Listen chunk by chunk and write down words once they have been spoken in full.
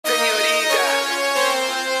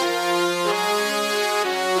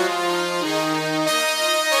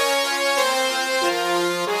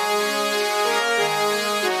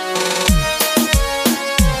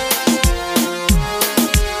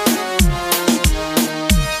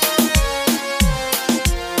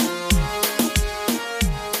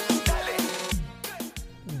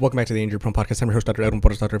Welcome back to the Injury Prone Podcast. I'm your host, Dr. Edwin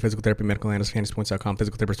Porras, Doctor of Physical Therapy, Medical Analyst, FantasyPoints.com,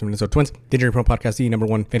 Physical Therapist from Minnesota Twins. The Injury Prone Podcast, the number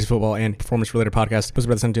one fantasy football and performance-related podcast. Hosted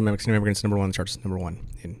by the Sun Team Mimics, immigrants, number one in the charts, number one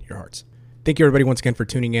in your hearts. Thank you, everybody, once again for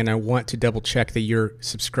tuning in. I want to double-check that you're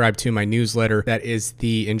subscribed to my newsletter. That is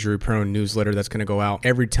the Injury Prone newsletter that's going to go out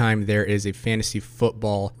every time there is a fantasy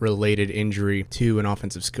football-related injury to an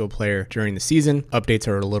offensive skill player during the season. Updates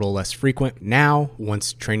are a little less frequent now.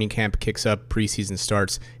 Once training camp kicks up, preseason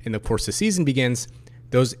starts, and of course the season begins,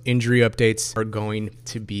 those injury updates are going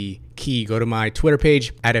to be key. Go to my Twitter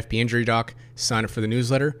page, @FBInjuryDoc, sign up for the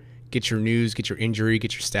newsletter, get your news, get your injury,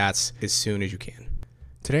 get your stats as soon as you can.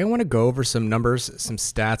 Today I want to go over some numbers, some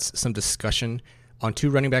stats, some discussion on two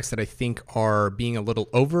running backs that I think are being a little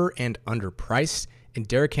over and underpriced in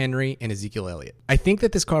Derrick Henry and Ezekiel Elliott. I think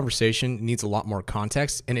that this conversation needs a lot more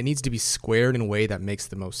context and it needs to be squared in a way that makes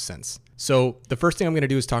the most sense. So the first thing I'm going to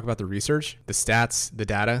do is talk about the research, the stats, the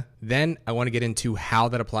data. Then I want to get into how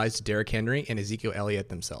that applies to Derrick Henry and Ezekiel Elliott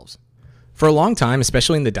themselves. For a long time,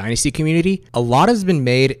 especially in the dynasty community, a lot has been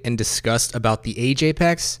made and discussed about the age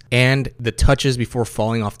apex and the touches before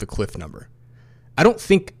falling off the cliff number. I don't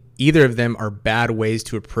think either of them are bad ways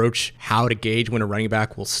to approach how to gauge when a running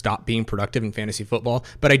back will stop being productive in fantasy football,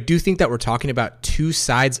 but I do think that we're talking about two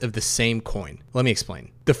sides of the same coin. Let me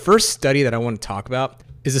explain. The first study that I want to talk about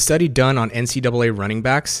is a study done on NCAA running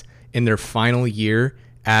backs in their final year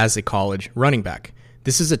as a college running back.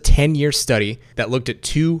 This is a 10-year study that looked at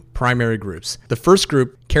two primary groups. The first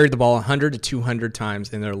group carried the ball 100 to 200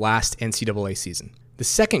 times in their last NCAA season. The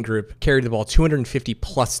second group carried the ball 250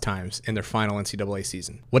 plus times in their final NCAA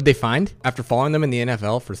season. What did they find? After following them in the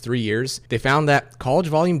NFL for 3 years, they found that college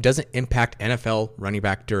volume doesn't impact NFL running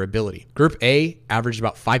back durability. Group A averaged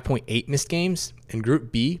about 5.8 missed games, and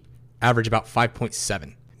Group B averaged about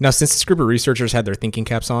 5.7. Now, since this group of researchers had their thinking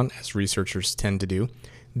caps on, as researchers tend to do,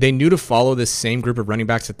 they knew to follow this same group of running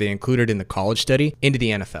backs that they included in the college study into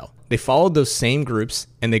the NFL. They followed those same groups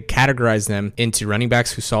and they categorized them into running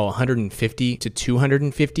backs who saw 150 to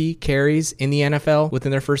 250 carries in the NFL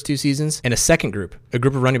within their first two seasons, and a second group, a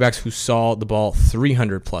group of running backs who saw the ball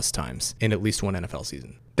 300 plus times in at least one NFL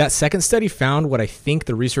season. That second study found what I think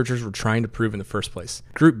the researchers were trying to prove in the first place.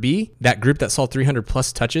 Group B, that group that saw 300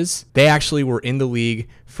 plus touches, they actually were in the league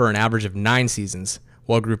for an average of 9 seasons,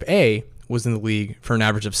 while Group A was in the league for an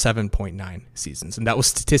average of 7.9 seasons. And that was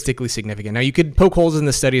statistically significant. Now, you could poke holes in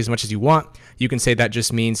the study as much as you want. You can say that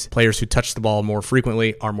just means players who touch the ball more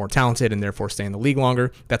frequently are more talented and therefore stay in the league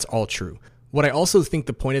longer. That's all true. What I also think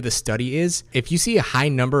the point of the study is, if you see a high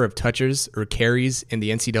number of touches or carries in the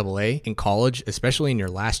NCAA in college, especially in your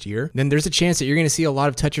last year, then there's a chance that you're going to see a lot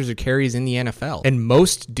of touches or carries in the NFL. And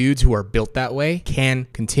most dudes who are built that way can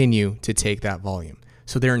continue to take that volume.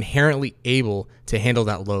 So they're inherently able to handle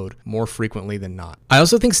that load more frequently than not. I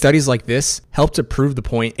also think studies like this help to prove the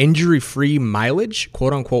point injury-free mileage,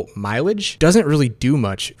 quote unquote mileage, doesn't really do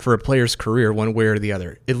much for a player's career one way or the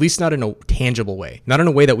other, at least not in a tangible way, not in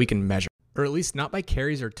a way that we can measure, or at least not by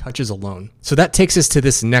carries or touches alone. So that takes us to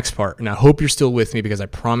this next part, and I hope you're still with me because I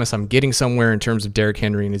promise I'm getting somewhere in terms of Derrick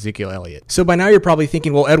Henry and Ezekiel Elliott. So by now you're probably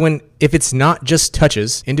thinking, well, Edwin, if it's not just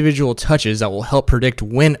touches, individual touches that will help predict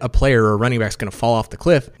when a player or a running back is going to fall off the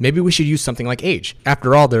cliff, maybe we should use something like age.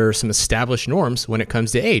 After all, there are some established norms when it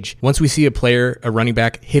comes to age. Once we see a player, a running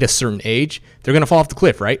back, hit a certain age, they're going to fall off the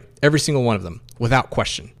cliff, right? Every single one of them, without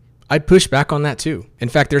question. I'd push back on that too. In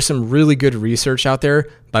fact, there's some really good research out there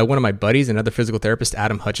by one of my buddies, another physical therapist,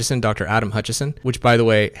 Adam Hutchison, Dr. Adam Hutchison, which by the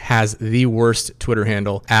way has the worst Twitter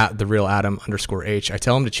handle @therealadam_H. I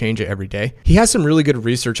tell him to change it every day. He has some really good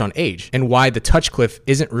research on age and why the touch cliff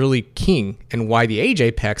isn't really king and why the age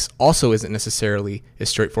apex also isn't necessarily as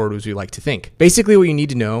straightforward as we like to think. Basically, what you need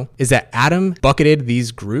to know is that Adam bucketed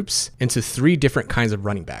these groups into 3 different kinds of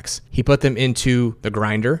running backs. He put them into the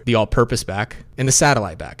grinder, the all-purpose back, and the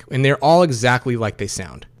satellite back, and they're all exactly like they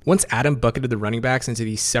sound. Once Adam bucketed the running backs into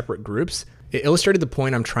these separate groups, it illustrated the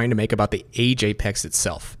point I'm trying to make about the age apex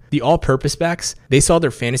itself. The all-purpose backs, they saw their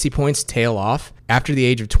fantasy points tail off after the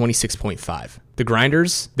age of 26.5. The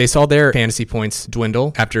grinders, they saw their fantasy points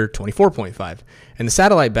dwindle after 24.5. And the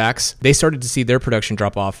satellite backs, they started to see their production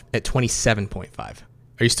drop off at 27.5.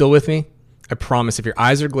 Are you still with me? I promise if your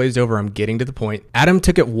eyes are glazed over, I'm getting to the point. Adam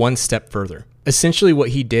took it one step further. Essentially what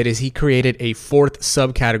he did is he created a 4th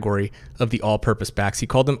subcategory of the all-purpose backs. He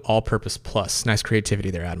called them all-purpose plus. Nice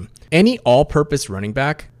creativity there, Adam. Any all-purpose running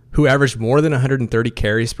back who averaged more than 130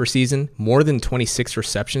 carries per season, more than 26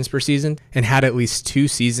 receptions per season, and had at least 2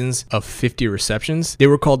 seasons of 50 receptions, they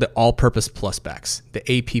were called the all-purpose plus backs,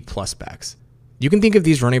 the AP plus backs. You can think of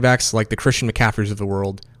these running backs like the Christian McCaffreys of the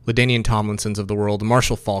world, LaDainian Tomlinsons of the world,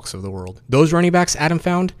 Marshall Falks of the world. Those running backs Adam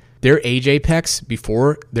found, their age apex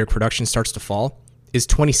before their production starts to fall is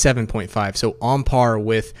 27.5, so on par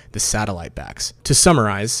with the satellite backs. To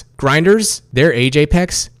summarize, grinders, their age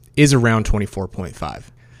apex is around 24.5.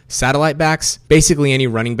 Satellite backs, basically any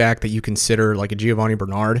running back that you consider like a Giovanni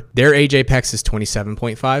Bernard, their age apex is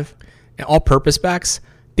 27.5. And all-purpose backs,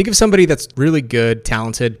 think of somebody that's really good,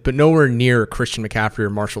 talented, but nowhere near Christian McCaffrey or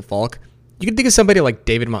Marshall Faulk. You can think of somebody like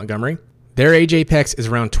David Montgomery. Their age apex is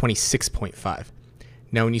around 26.5.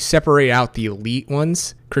 Now, when you separate out the elite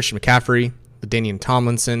ones, Christian McCaffrey, LaDainian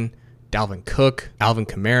Tomlinson, Dalvin Cook, Alvin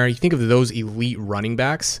Kamara, you think of those elite running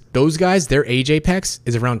backs, those guys, their age apex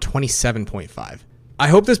is around 27.5. I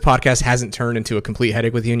hope this podcast hasn't turned into a complete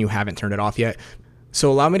headache with you and you haven't turned it off yet.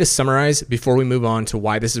 So allow me to summarize before we move on to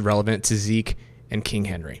why this is relevant to Zeke and King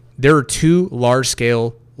Henry. There are two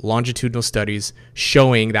large-scale longitudinal studies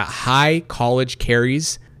showing that high college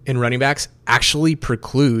carries in running backs actually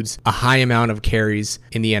precludes a high amount of carries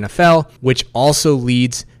in the NFL, which also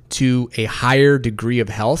leads to a higher degree of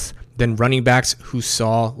health than running backs who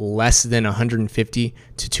saw less than 150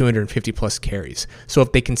 to 250 plus carries. So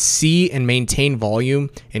if they can see and maintain volume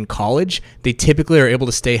in college, they typically are able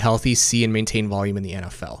to stay healthy, see and maintain volume in the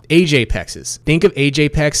NFL. Age apexes. Think of age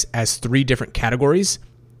apex as three different categories.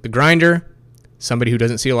 The grinder, somebody who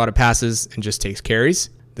doesn't see a lot of passes and just takes carries.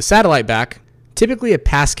 The satellite back, typically a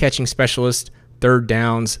pass catching specialist, third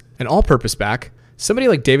downs, an all-purpose back, somebody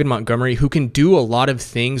like David Montgomery who can do a lot of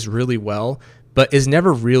things really well, but is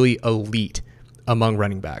never really elite among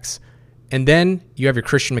running backs. And then you have your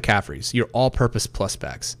Christian McCaffreys, your all-purpose plus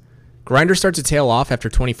backs. Grinder starts to tail off after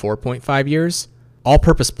 24.5 years.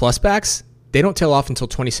 All-purpose plus backs, they don't tail off until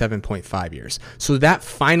 27.5 years. So that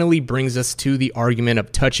finally brings us to the argument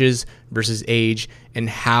of touches versus age and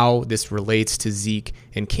how this relates to Zeke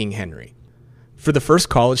and King Henry. For the first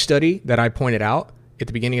college study that I pointed out at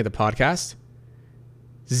the beginning of the podcast,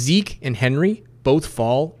 Zeke and Henry both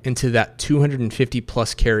fall into that 250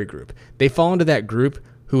 plus carry group. They fall into that group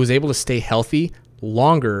who was able to stay healthy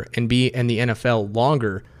longer and be in the NFL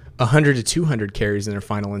longer, 100 to 200 carries in their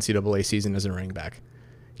final NCAA season as a running back.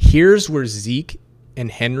 Here's where Zeke and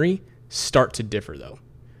Henry start to differ though.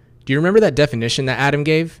 Do you remember that definition that Adam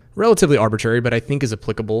gave? Relatively arbitrary, but I think is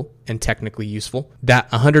applicable and technically useful.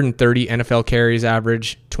 That 130 NFL carries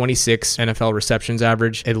average, 26 NFL receptions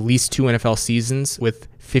average, at least 2 NFL seasons with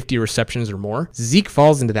 50 receptions or more. Zeke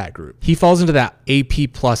falls into that group. He falls into that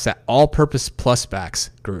AP plus, that all-purpose plus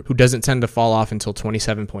backs group, who doesn't tend to fall off until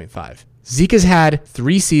 27.5. Zeke has had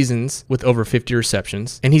 3 seasons with over 50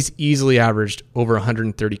 receptions, and he's easily averaged over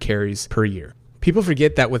 130 carries per year. People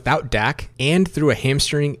forget that without Dak and through a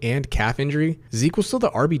hamstring and calf injury, Zeke was still the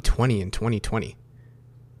RB20 in 2020.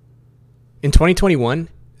 In 2021,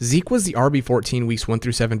 Zeke was the RB14 weeks 1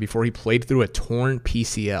 through 7 before he played through a torn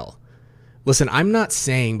PCL. Listen, I'm not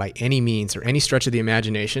saying by any means or any stretch of the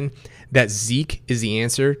imagination that Zeke is the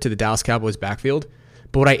answer to the Dallas Cowboys backfield,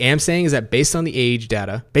 but what I am saying is that based on the age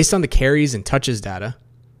data, based on the carries and touches data,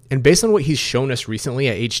 and based on what he's shown us recently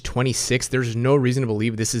at age 26, there's no reason to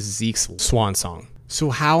believe this is Zeke's swan song. So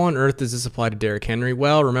how on earth does this apply to Derrick Henry?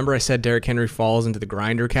 Well, remember I said Derrick Henry falls into the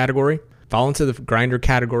grinder category? Fall into the grinder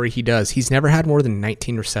category he does. He's never had more than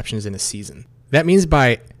 19 receptions in a season. That means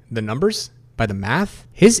by the numbers, by the math,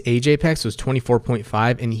 his age apex was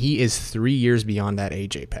 24.5, and he is 3 years beyond that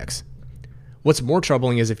age apex. What's more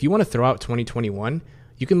troubling is if you want to throw out 2021,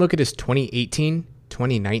 you can look at his 2018,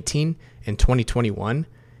 2019, and 2021.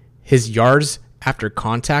 His yards after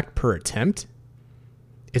contact per attempt,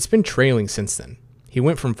 it's been trailing since then. He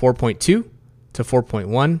went from 4.2 to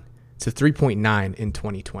 4.1 to 3.9 in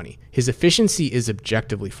 2020. His efficiency is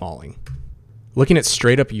objectively falling. Looking at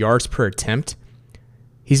straight up yards per attempt,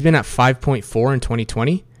 he's been at 5.4 in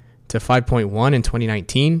 2020 to 5.1 in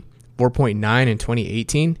 2019, 4.9 in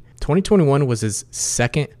 2018. 2021 was his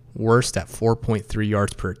second worst at 4.3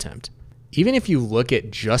 yards per attempt. Even if you look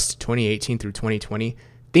at just 2018 through 2020,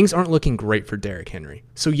 things aren't looking great for Derrick Henry.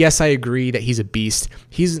 So yes, I agree that he's a beast.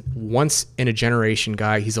 He's once in a generation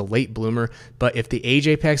guy. He's a late bloomer. But if the age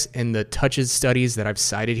apex and the touches studies that I've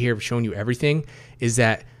cited here have shown you everything, is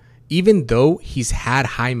that even though he's had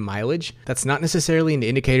high mileage, that's not necessarily an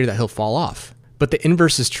indicator that he'll fall off. But the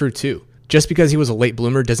inverse is true too. Just because he was a late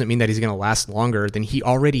bloomer doesn't mean that he's going to last longer than he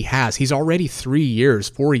already has. He's already 3 years,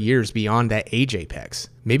 4 years beyond that age apex.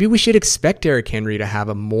 Maybe we should expect Derrick Henry to have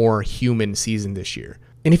a more human season this year.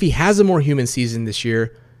 And if he has a more human season this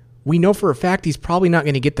year, we know for a fact he's probably not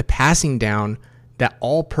going to get the passing down, that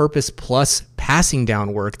all-purpose plus passing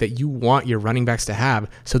down work that you want your running backs to have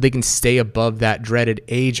so they can stay above that dreaded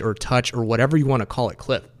age or touch or whatever you want to call it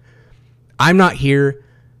cliff. I'm not here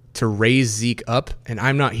to raise Zeke up, and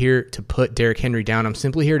I'm not here to put Derrick Henry down. I'm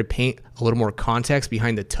simply here to paint a little more context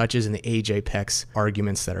behind the touches and the AJ Pex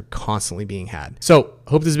arguments that are constantly being had. So,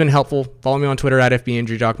 hope this has been helpful. Follow me on Twitter at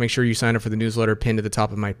FBInjuryDoc. Make sure you sign up for the newsletter pinned at the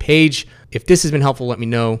top of my page. If this has been helpful, let me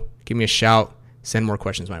know. Give me a shout. Send more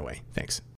questions my way. Thanks.